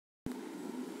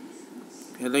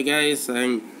Hello guys,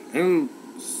 I'm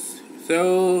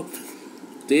so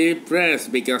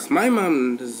depressed because my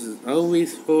mom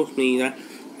always told me that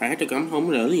I had to come home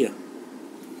earlier.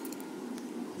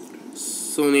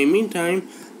 So in the meantime,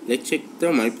 let's check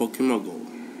my Pokemon Go.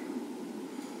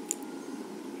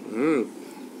 What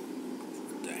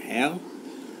the hell?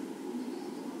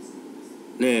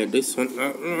 Nah, this one.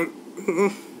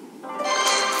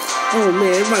 Oh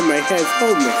man, my head's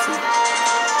so messy.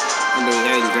 And then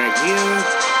I drag here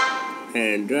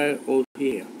and drag over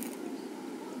here.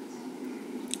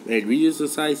 And reduce the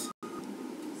size.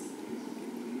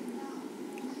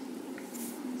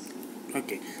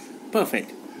 Okay,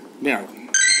 perfect. Now,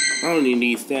 only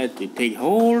needs that to take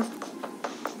hold.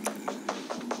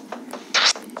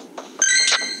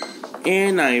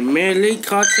 And I merely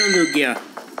caught some Lugia.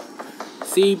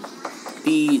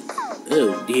 CP.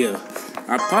 Oh dear.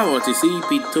 Our power to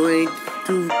CP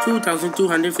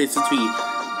 2253.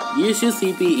 Usual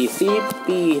CP is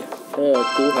CP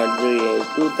 200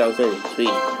 2003.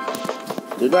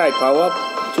 Today I power up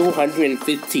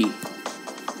 250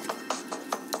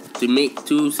 to make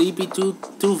to CP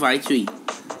 2253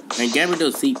 and get rid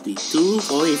of CP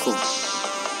 2484.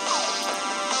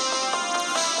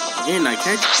 And I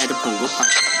catch at the Pongo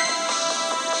Park.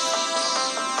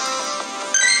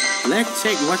 Let's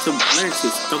check what the plants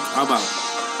is talk about.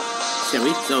 Shall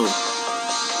we? So,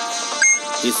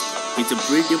 it's a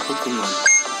breed new Pokemon.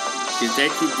 Is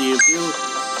that the review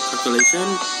calculation?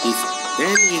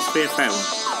 Then it's fair foul.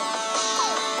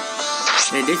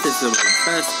 And this is the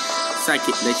first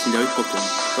psychic legendary Pokemon.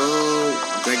 Oh,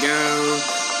 Dragon.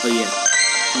 Oh yeah,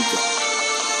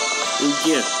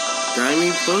 Lugia.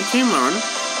 Diving Pokemon.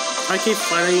 Psychic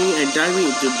fighting and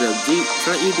diving into the deep,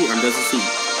 slightly under the sea.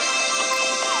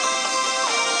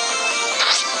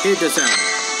 Hear the sound.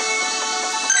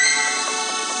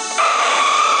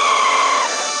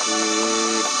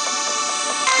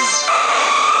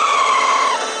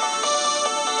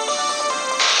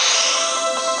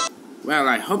 Well,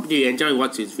 I hope you enjoy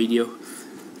watching this video.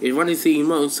 If you want to see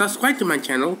more, subscribe to my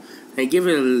channel and give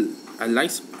it a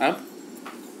like up.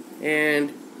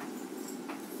 And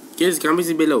just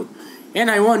comments below.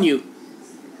 And I warn you,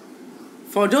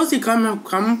 for those who come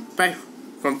back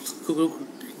from school,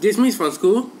 dismissed from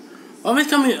school, always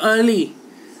come in early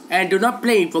and do not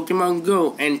play Pokemon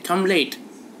Go and come late.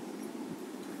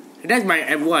 That's my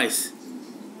advice.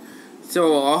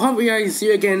 So I hope you guys see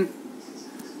you again.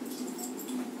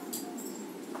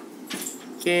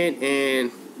 Okay, and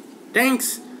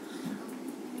thanks,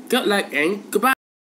 good luck, and goodbye.